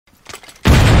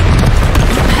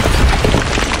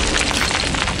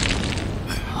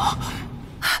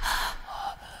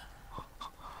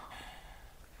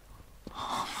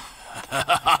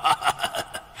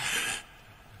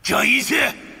这一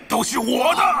切都是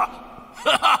我的！哈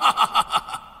哈哈哈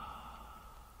哈！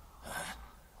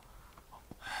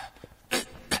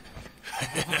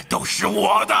都是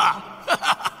我的！哈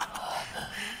哈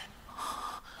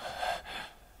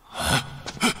哈！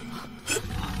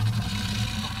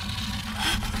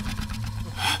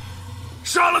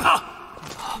杀了他！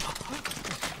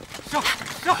杀！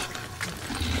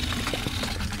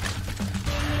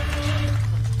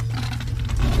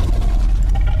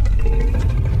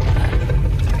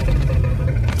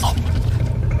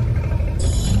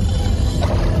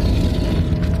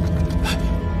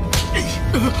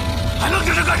还愣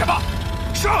着干什么？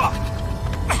上！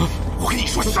我跟你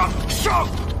说上！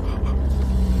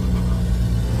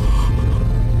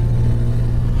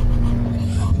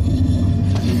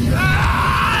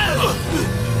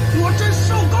我真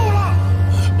受够了！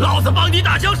老子帮你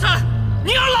打江山，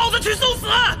你让老子去送死？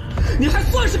你还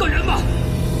算是个人吗？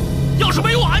要是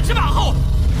没我安吃马后，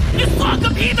你算个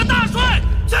屁的大帅！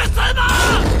去死吧！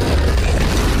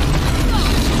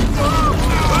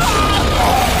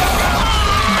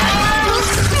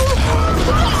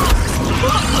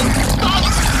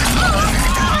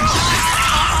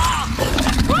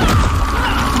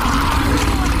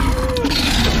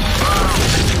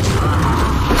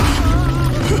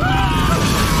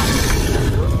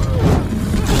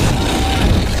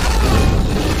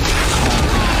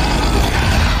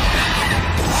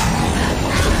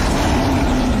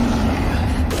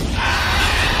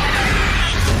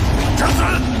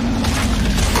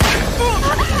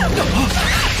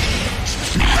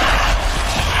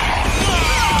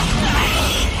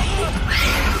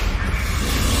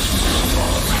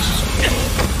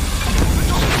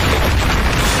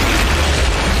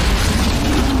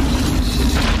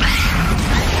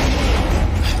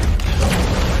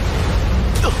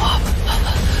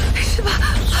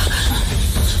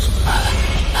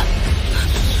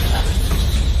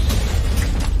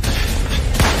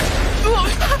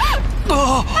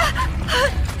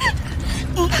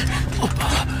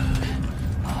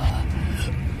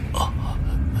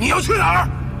你要去哪儿？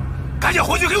赶紧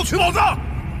回去给我取宝藏！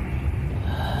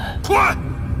快！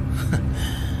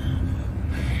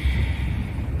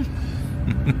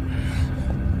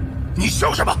你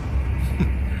笑什么？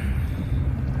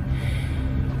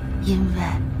因为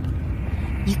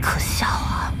你可笑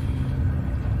啊！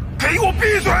给我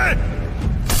闭嘴！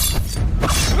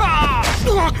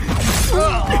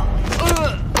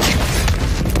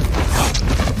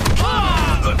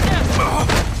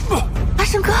阿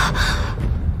胜哥，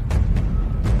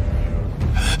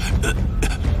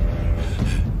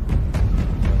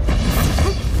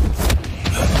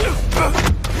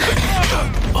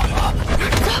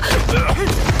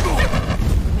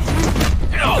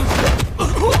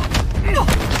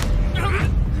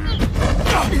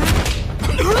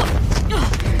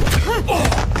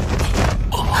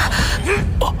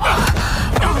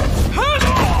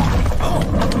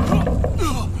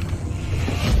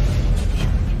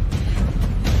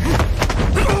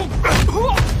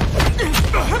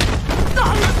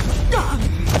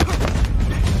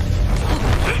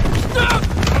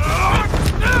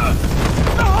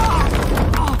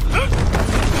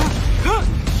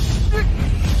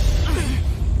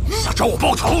想找我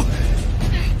报仇？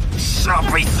下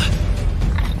辈子！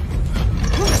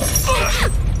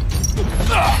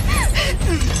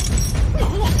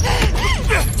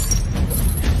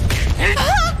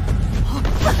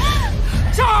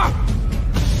这儿！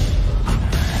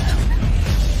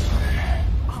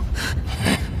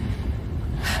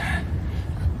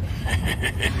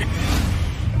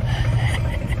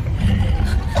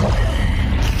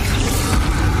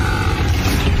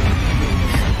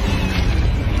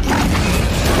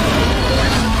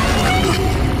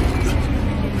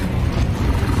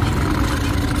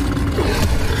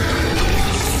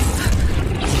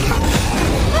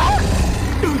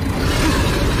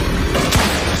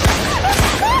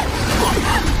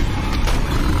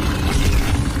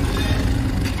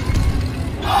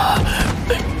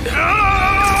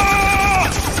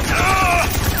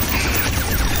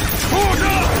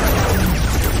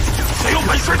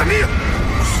帅的命，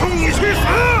送你去死！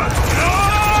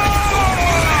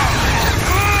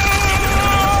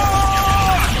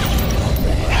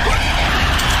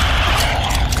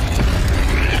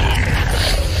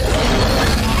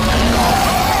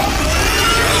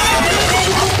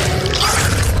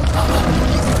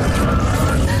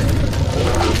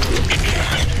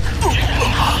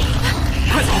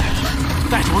快走，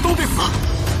带着我都别死！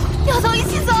要走一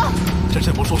起走。这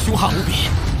阵魔兽凶悍无比。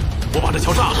 我把这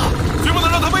桥炸了，绝不能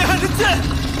让他危害人间！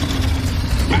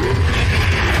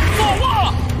走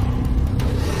啊！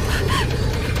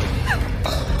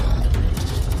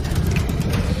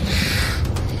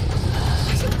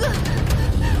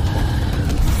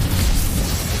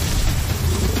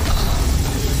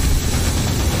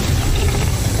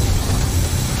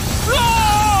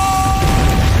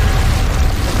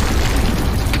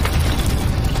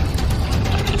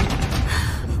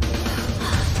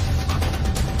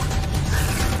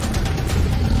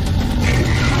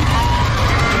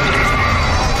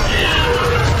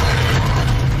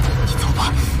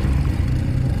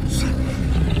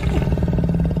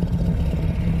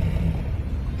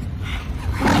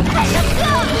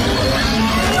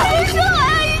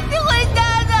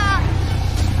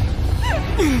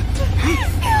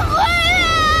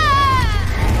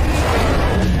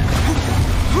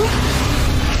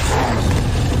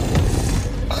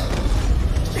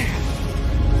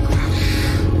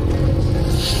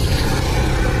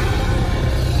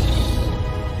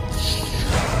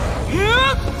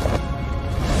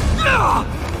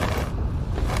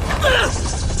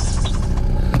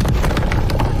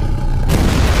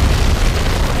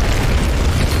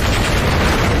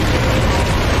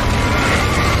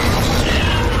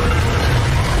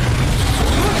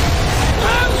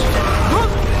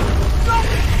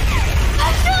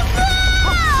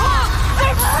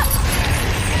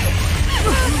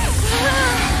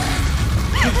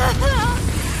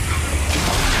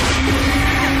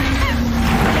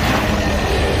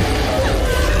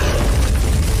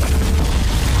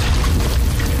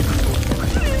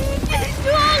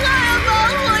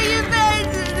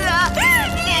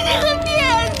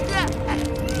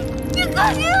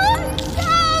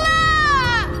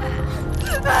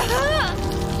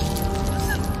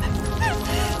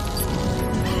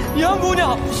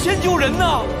先救人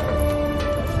呢！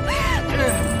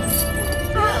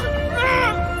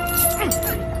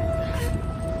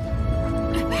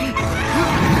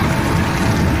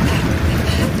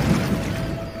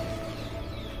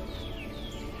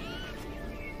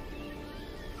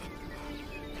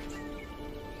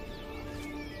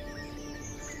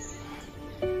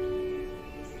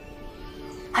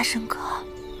阿生哥，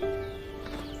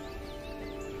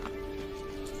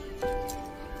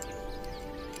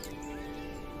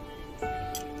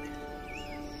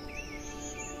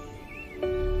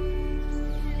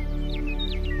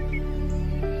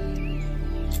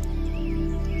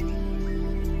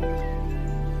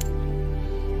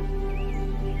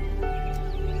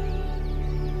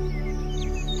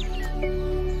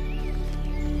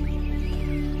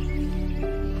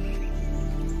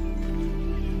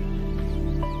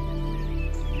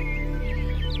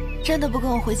真的不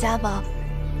跟我回家吧？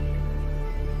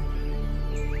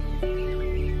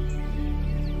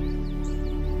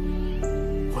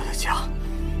我的家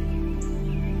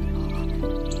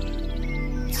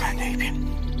在那边。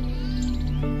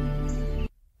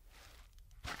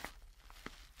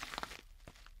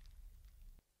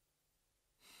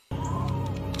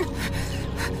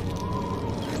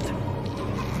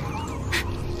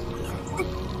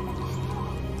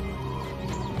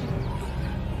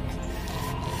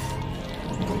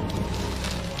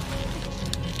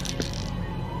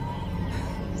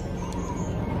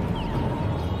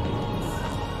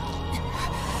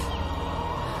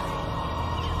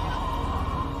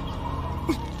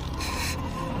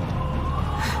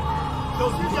小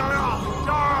心点呀，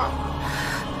这儿！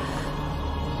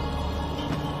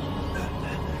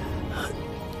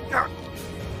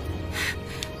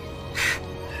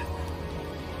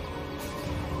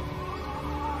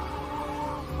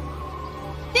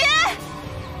爹，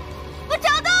我找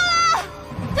到了，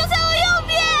就在我右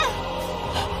边。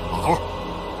老头，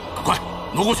赶快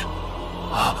挪过去！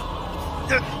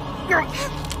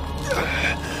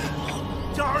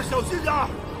这儿小心点。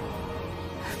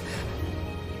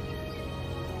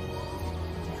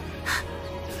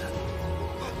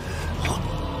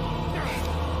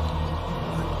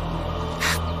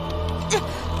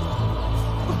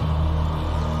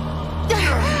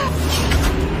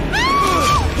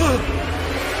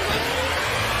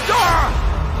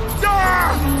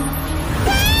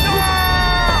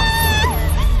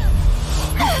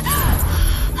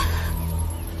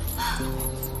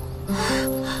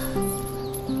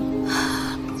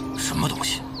什么东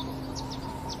西？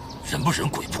人不人，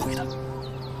鬼不鬼的。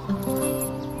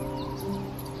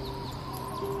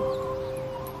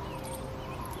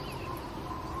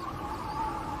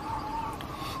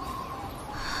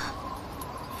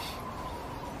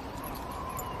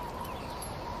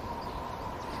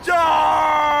这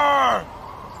儿！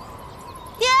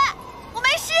爹，我没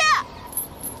事。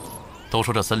都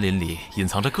说这森林里隐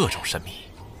藏着各种神秘，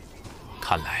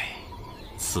看来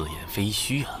似言非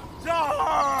虚啊。这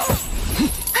儿！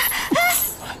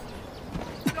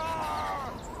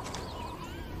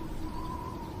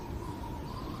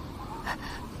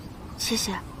谢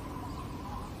谢。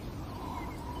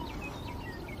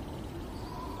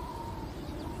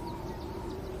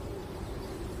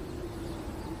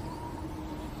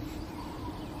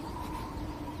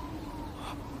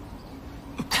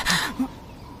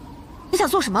你想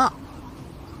做什么？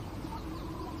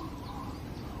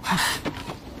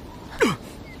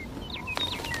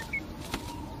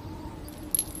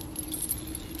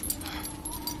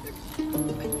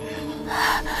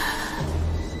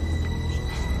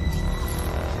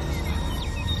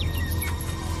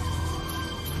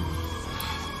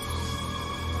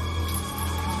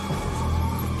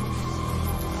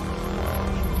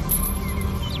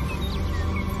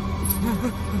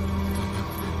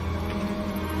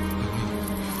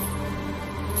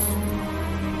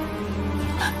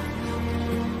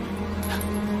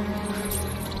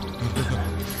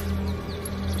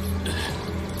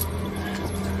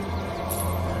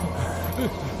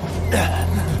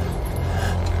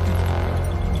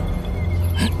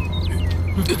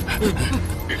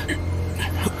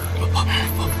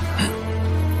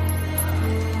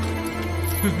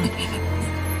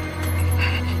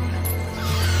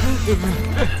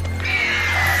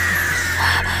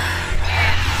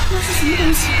那是什么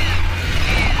东西？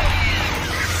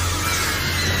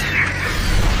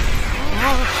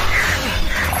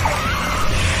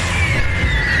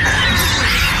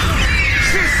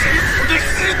是谁府的尸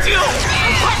鹫？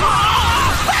快跑！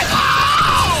快跑！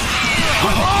快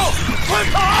跑！快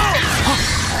跑！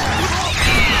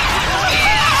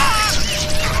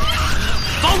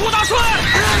保护大顺！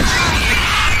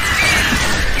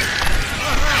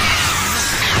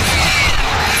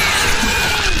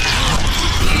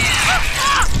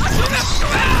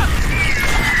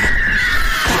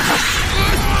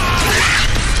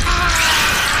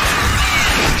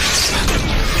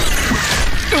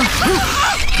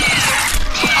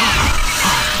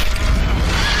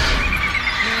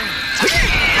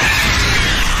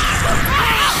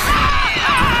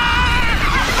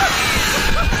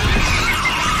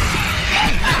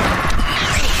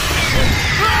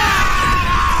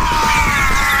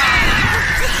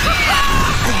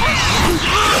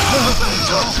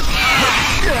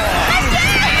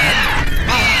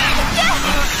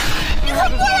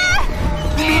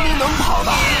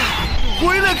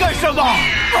什么？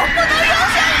我不能容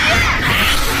下你！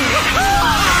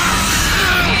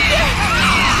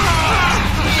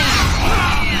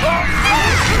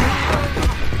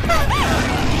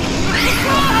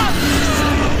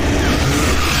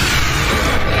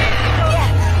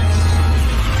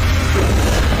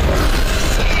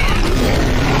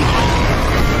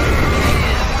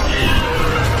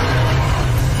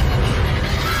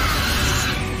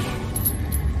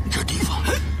这地方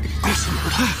都是魔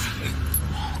胎，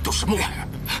都是什么玩意儿？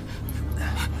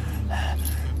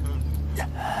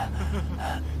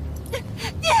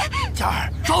嘉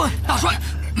儿，稍稳，大帅。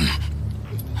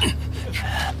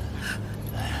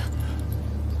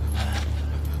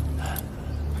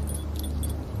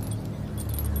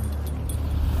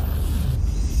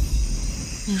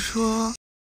你说，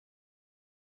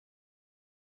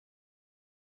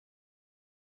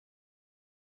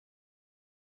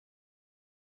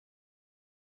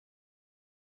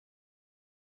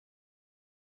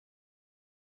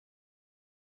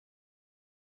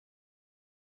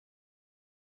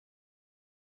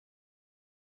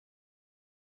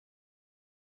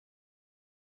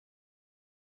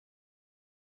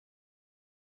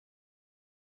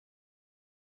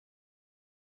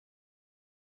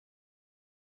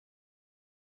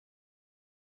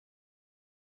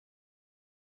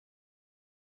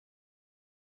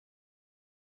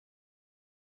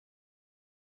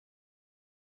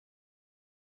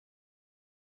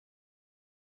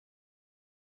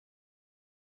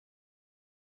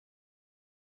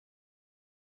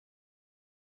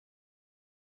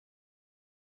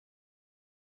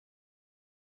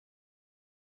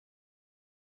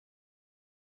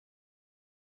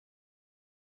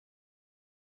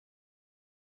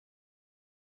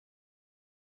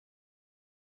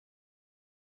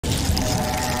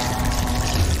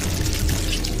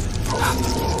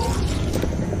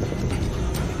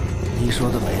你说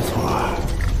的没错，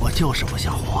我就是不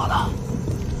想活了。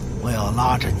我要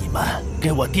拉着你们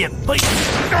给我垫背。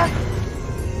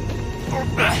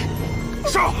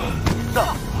上！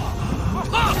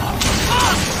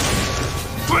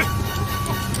追！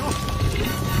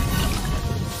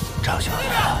张兄弟，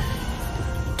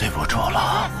对不住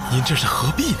了。您这是何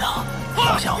必呢？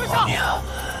要想活命，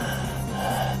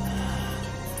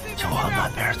就往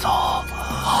南边走。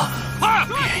别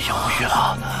犹豫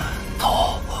了，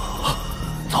走，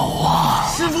走啊！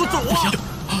师傅，走啊！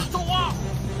走啊！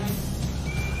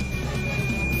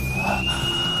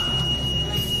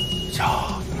嘉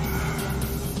儿，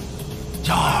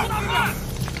嘉儿，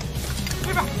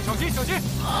这边小心，小心！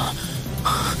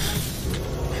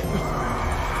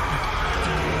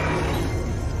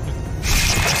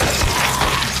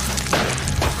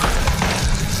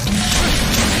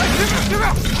这边！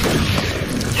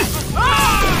啊！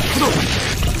不动！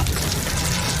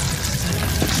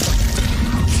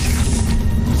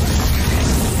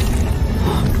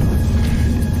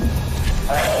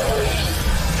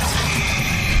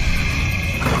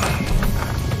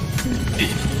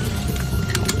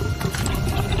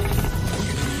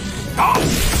打！给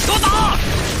我打！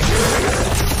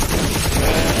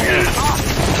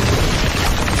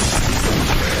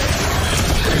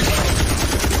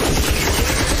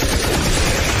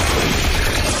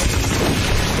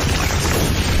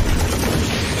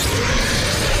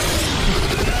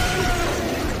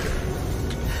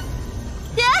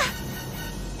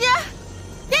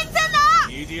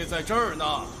在这儿呢。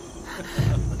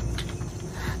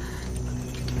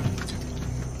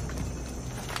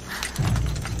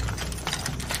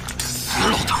死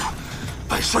老大，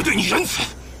本帅对你仁慈，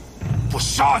不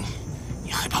杀你，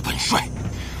你还把本帅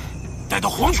带到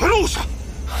黄泉路上。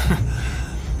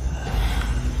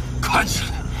看起来，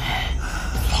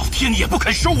老天也不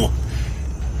肯收我。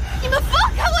你们放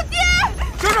开我爹！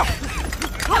站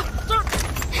住！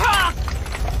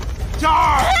嘉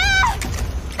儿。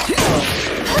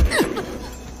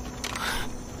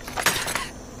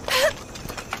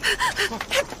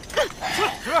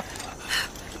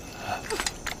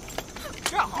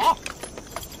站好，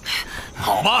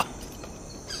好吧，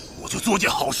我就做件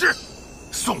好事，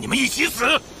送你们一起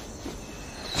死。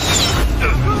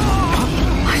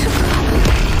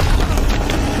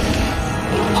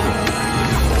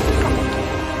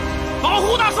保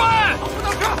护大帅！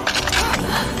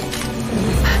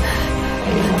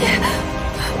爹，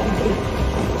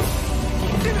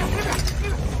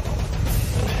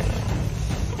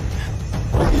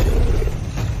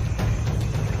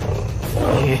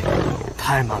你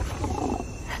太慢了。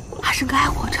阿生哥还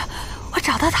活着，我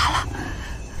找到他了。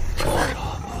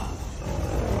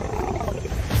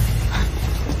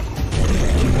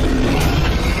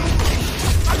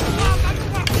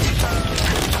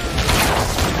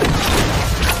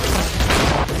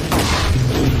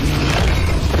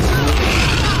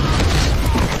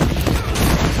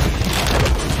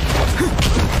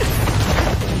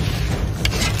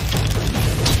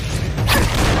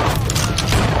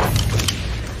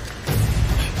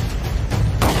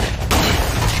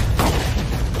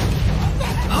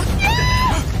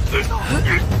快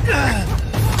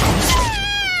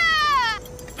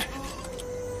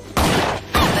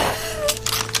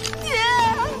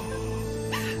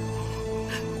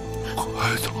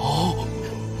走！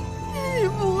你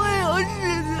不会有事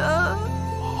的。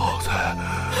好在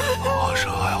阿生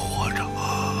还活着，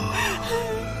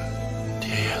爹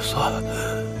也算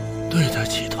对得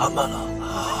起他们了。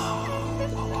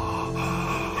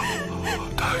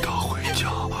带他回家。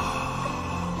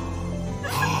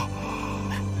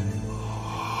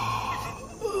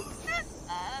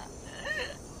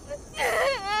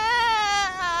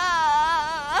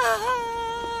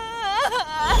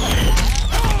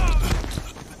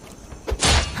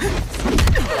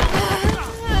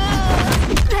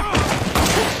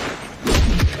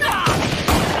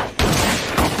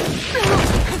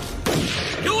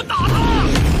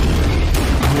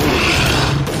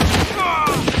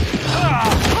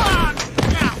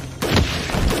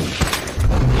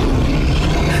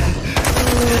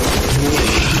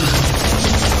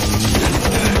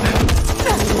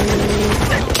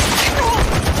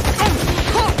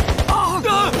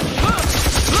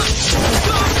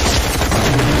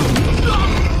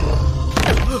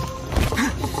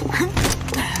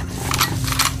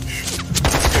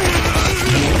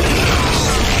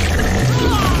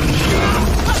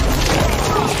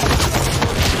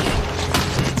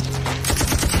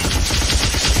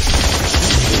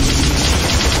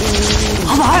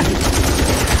阿满，